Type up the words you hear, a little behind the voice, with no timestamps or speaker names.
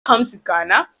Comes to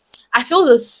Ghana, I feel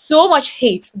there's so much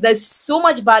hate, there's so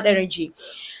much bad energy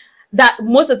that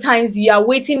most of the times we are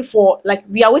waiting for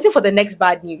the next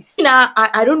bad news. Now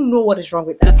I don't know what is wrong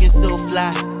with us. Looking so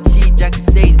fly,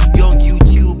 Shejackiesays, young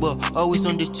YouTuber, always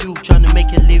on the tube trying to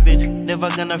make a living.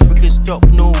 Never gonna freaking stop,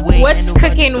 no way. What's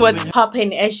cooking, what's popping,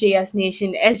 SJS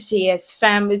Nation, SJS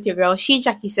fam, it's your girl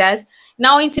Shejackiesays.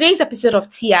 Now in today's episode of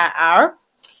TIR,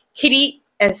 Kidi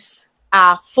is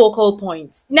our focal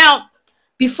point. Now,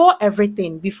 before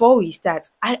we start,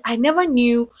 I never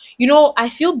knew, I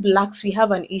feel blacks, we have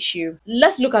an issue.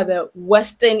 Let's look at the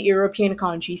Western European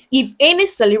countries. If any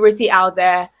celebrity out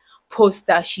there posts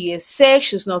that she is sick,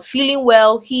 she's not feeling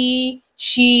well, he,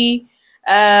 she,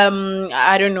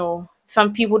 I don't know,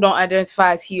 some people don't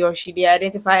identify as he or she, they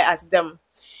identify as them.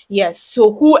 Yes,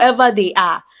 so whoever they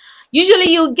are.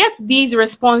 Usually you get these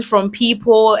response from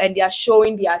people and they are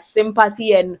showing their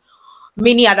sympathy and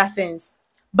many other things.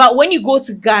 But when you go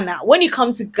to Ghana, when you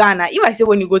come to Ghana, if I say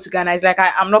when you go to Ghana, it's like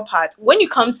I'm not part. When you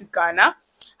come to Ghana,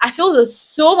 I feel there's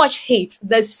so much hate,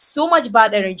 there's so much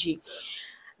bad energy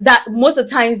that most of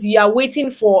the times we are waiting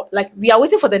for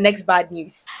the next bad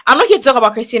news. I'm not here to talk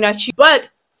about Christian Achu, but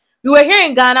we were here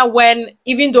in Ghana when,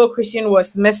 even though Christian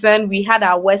was missing, we had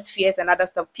our worst fears and other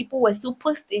stuff. People were still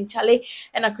posting, Charlie,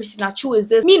 and a Christian Achu is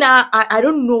this. Me now, I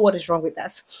don't know what is wrong with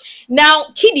us. Now,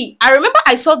 Kidi, I remember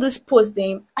I saw this post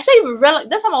name. I said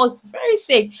that time I was very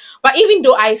sick. But even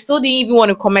though I still didn't even want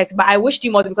to comment, but I wished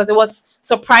him more because it was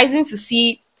surprising to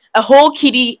see a whole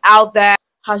Kidi out there.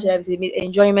 How should I say it?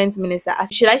 Enjoyment minister.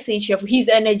 Should I say cheerful? He's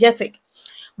energetic.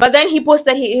 But then he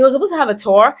posted he was supposed to have a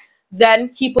tour.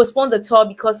 Then he postponed the tour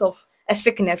because of a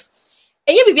sickness.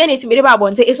 And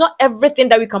it's not everything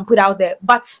that we can put out there.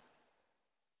 But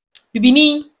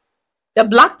the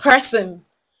black person,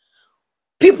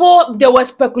 there were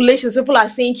speculations. People are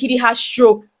saying Kidi has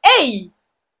stroke. Hey,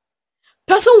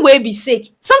 person will be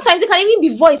sick. Sometimes it can even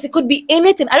be voice. It could be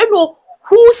anything. I don't know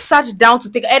who sat down to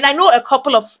take. And I know a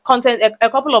couple of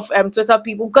Twitter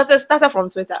people, because it started from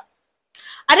Twitter.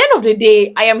 At the end of the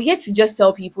day, I am here to just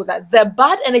tell people that the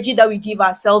bad energy that we give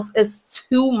ourselves is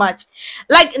too much.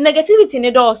 Like negativity in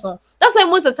it also. That's why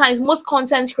most of the times, most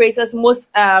content creators,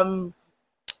 most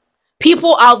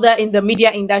people out there in the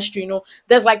media industry,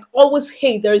 there's like always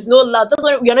hate. There is no love. That's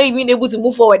why we are not even able to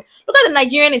move forward. Look at the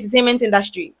Nigerian entertainment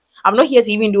industry. I'm not here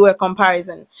to even do a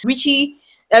comparison. Richie,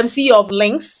 CEO of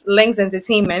Links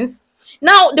Entertainment.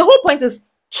 Now, the whole point is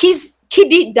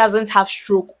Kidi doesn't have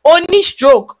stroke. Only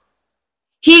stroke.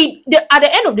 At the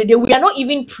end of the day, we are not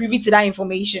even privy to that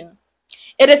information.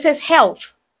 It is his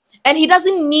health, and he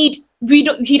doesn't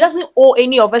owe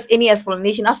any of us any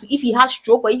explanation as to if he has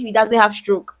stroke or if he doesn't have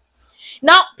stroke.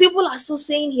 Now, people are so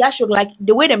saying he has stroke, like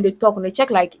the way they talk and they check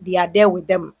like they are there with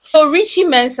them. So Richie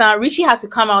had to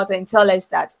come out and tell us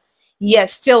that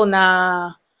yes, still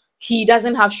he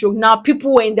doesn't have stroke. Now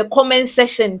people were in the comment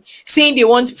section saying they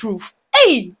want proof.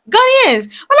 Hey, Ghanaians,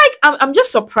 but I'm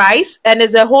just surprised, and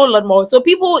there's a whole lot more. So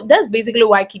that's basically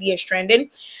why Kidi is trending.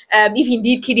 If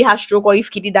indeed Kidi has stroke or if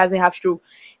Kidi doesn't have stroke.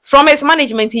 From his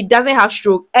management, he doesn't have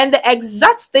stroke. And the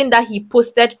exact thing that he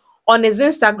posted on his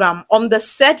Instagram on the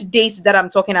set date that I'm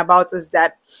talking about is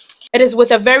that it is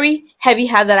with a very heavy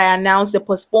heart that I announced the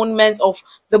postponement of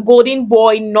the Golden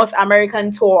Boy North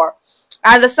American tour.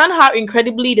 I understand how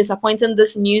incredibly disappointing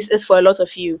this news is for a lot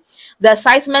of you. The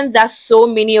excitement that so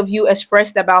many of you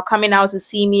expressed about coming out to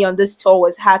see me on this tour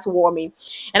was heartwarming,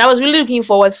 and I was really looking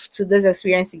forward to this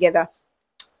experience together.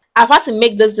 I've had to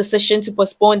make this decision to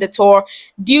postpone the tour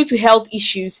due to health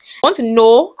issues. I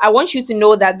want you to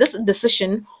know that this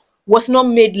decision was not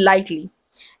made lightly.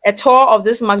 A tour of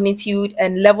this magnitude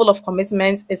and level of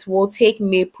commitment it will take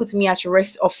may put me at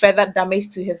risk of further damage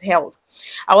to his health.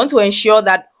 I want to ensure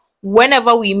that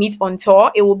whenever we meet on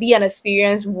tour, it will be an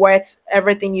experience worth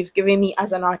everything you've given me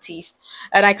as an artist.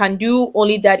 And I can do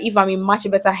only that if I'm in much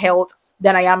better health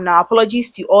than I am now.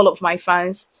 Apologies to all of my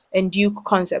fans and Duke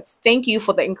Concepts. Thank you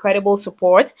for the incredible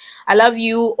support. I love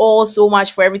you all so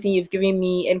much for everything you've given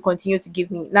me and continue to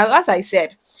give me. Now, as I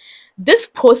said, this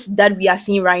post that we are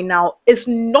seeing right now is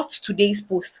not today's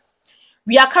post.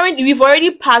 We've already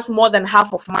passed more than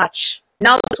half of March.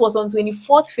 Now, this was on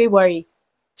 24th February.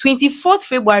 24th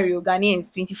February, Ghanaians,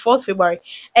 24th February.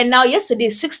 And now yesterday,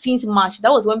 16th March,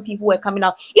 that was when people were coming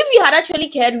out. If we had actually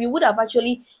cared, we would have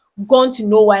actually gone to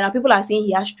know why. Now people are saying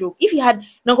he has stroke. If he had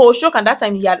no stroke at that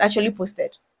time, he had actually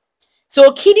posted.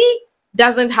 So Kidi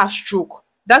doesn't have stroke.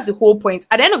 That's the whole point.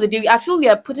 At the end of the day, I feel we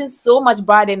are putting so much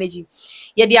bad energy.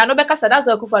 Yeah, the Anobeka said that's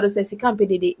what Kufado says. He can't pay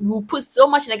the day. We put so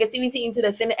much negativity into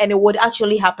the thing and it would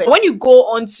actually happen. When you go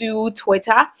onto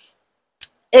Twitter,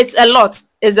 It's a lot.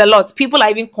 It's a lot. People are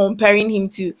even comparing him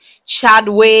to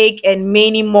Chadwick and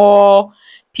many more.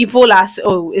 People are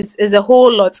it's a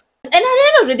whole lot. And at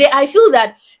the end of the day, I feel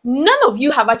that none of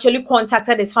you have actually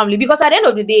contacted his family, because at the end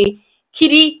of the day,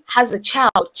 Kidi has a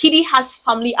child. Kidi has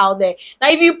family out there. Now,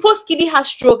 if you post Kidi has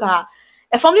stroke, a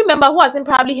family member who hasn't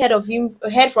probably heard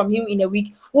from him in a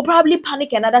week will probably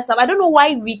panic and other stuff. I don't know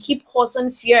why we keep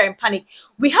causing fear and panic.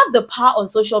 We have the power on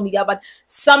social media, but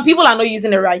some people are not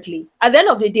using it rightly. At the end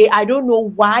of the day, I don't know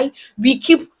why we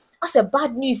keep as a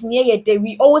bad news near your day.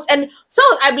 We always, and so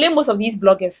I blame most of these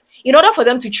bloggers in order for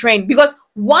them to trend, because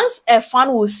once a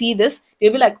fan will see this,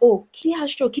 they'll be like, oh, Kidi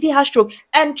has stroke,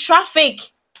 and traffic.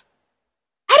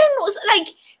 I don't know, it's like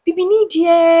people need,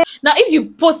 yeah. Now,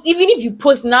 even if you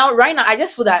post now, right now, I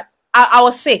just feel that I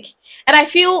was sick. And I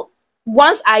feel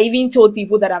once I even told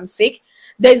people that I'm sick,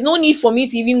 there's no need for me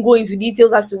to even go into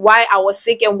details as to why I was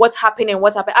sick and what happened and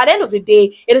what happened. At the end of the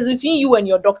day, it is between you and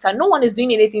your doctor. No one is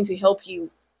doing anything to help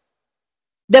you.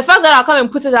 The fact that I'll come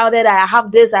and put it out there that I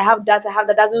have this, I have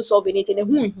that, doesn't solve anything.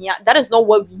 That is not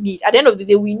what we need. At the end of the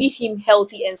day, we need him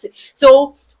healthy and sick.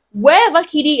 So wherever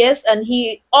Kidi is, and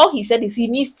all he said is he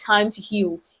needs time to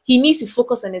heal. He needs to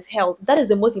focus on his health. That is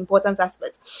the most important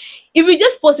aspect. If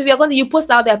you're going to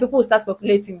post out there, people will start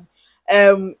speculating.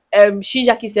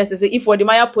 Shejackiesays, if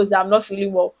Winneba posts that I'm not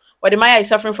feeling well, Winneba is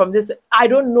suffering from this, I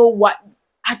don't know what.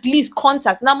 At least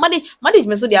contact. Now,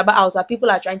 management, so the other outside people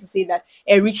are trying to say that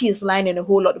Richie is lying and a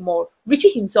whole lot more.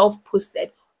 Richie himself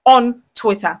posted on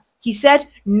Twitter. He said,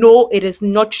 no, it is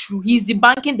not true. He's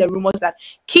debunking the rumors that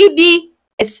Kidi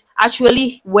is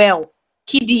actually well.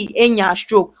 Kidi enya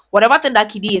stroke. Whatever thing that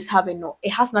Kidi is having, no,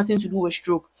 it has nothing to do with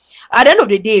stroke. At the end of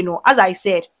the day, no, as I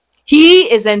said, he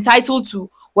is entitled to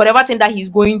whatever thing that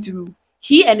he's going through.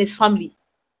 He and his family.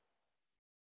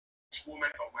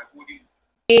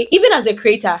 Even as a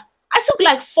creator, I took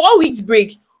like 4 weeks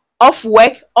break off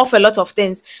work, off a lot of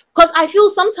things, because I feel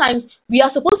sometimes we are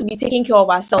supposed to be taking care of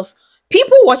ourselves.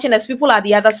 People watching us, people are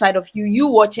the other side of you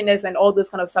watching us and all this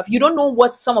kind of stuff. You don't know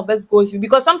what some of us go through,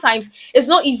 because sometimes it's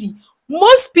not easy.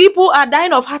 Most people are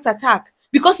dying of heart attack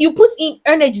because you put in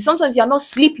energy. Sometimes you're not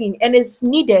sleeping and it's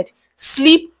needed.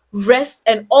 Sleep, rest,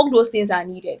 and all those things are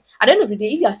needed. At the end of the day,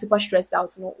 if you are super stressed out,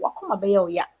 you know, what come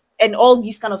about, yeah, and all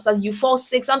these kind of stuff, you fall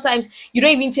sick. Sometimes you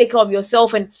don't even take care of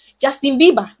yourself. And Justin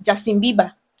Bieber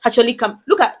actually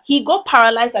he got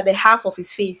paralyzed at the half of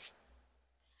his face.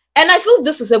 And I feel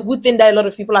this is a good thing that a lot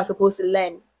of people are supposed to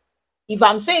learn. If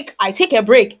I'm sick, I take a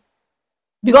break,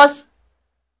 because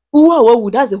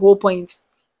that's the whole point.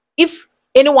 If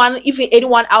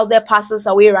anyone out there passes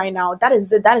away right now, that is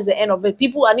the end of it.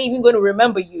 People are not even going to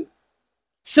remember you.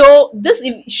 So this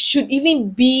should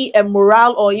even be a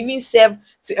morale, or even serve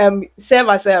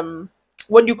as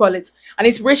what do you call it, an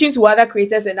inspiration to other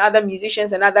creators and other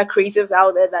musicians and other creatives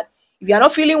out there, that if you are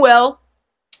not feeling well,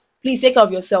 please take care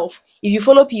of yourself. If you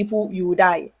follow people, you will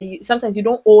die. Sometimes you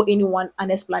don't owe anyone an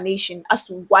explanation as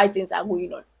to why things are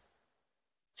going on.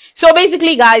 So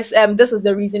basically, guys, this is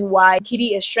the reason why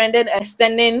Kidi is trending,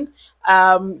 extending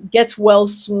get well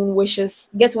soon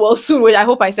wishes. I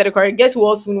hope I said it correct. Get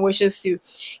well soon wishes to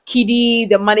Kidi,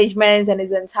 the management, and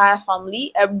his entire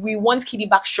family. We want Kidi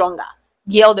back stronger.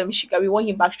 Gail them sugar. We want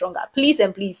him back stronger. Please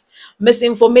and please.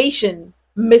 Misinformation.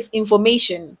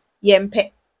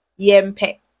 Yempe.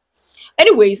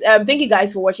 Anyways, thank you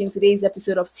guys for watching today's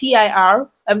episode of TIR.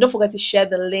 Don't forget to share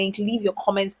the link, leave your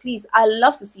comments, please. I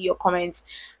love to see your comments.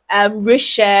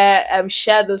 Reshare,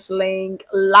 share this link,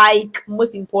 like,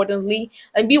 most importantly,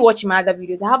 and be watching my other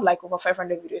videos. I have like over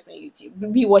 500 videos on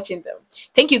YouTube. Be watching them.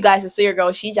 Thank you guys. It's your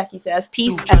girl Shejackiesays.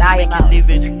 Peace, and I am out.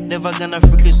 Never gonna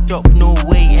freaking stop, no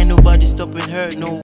way. Ain't nobody stopping her, no.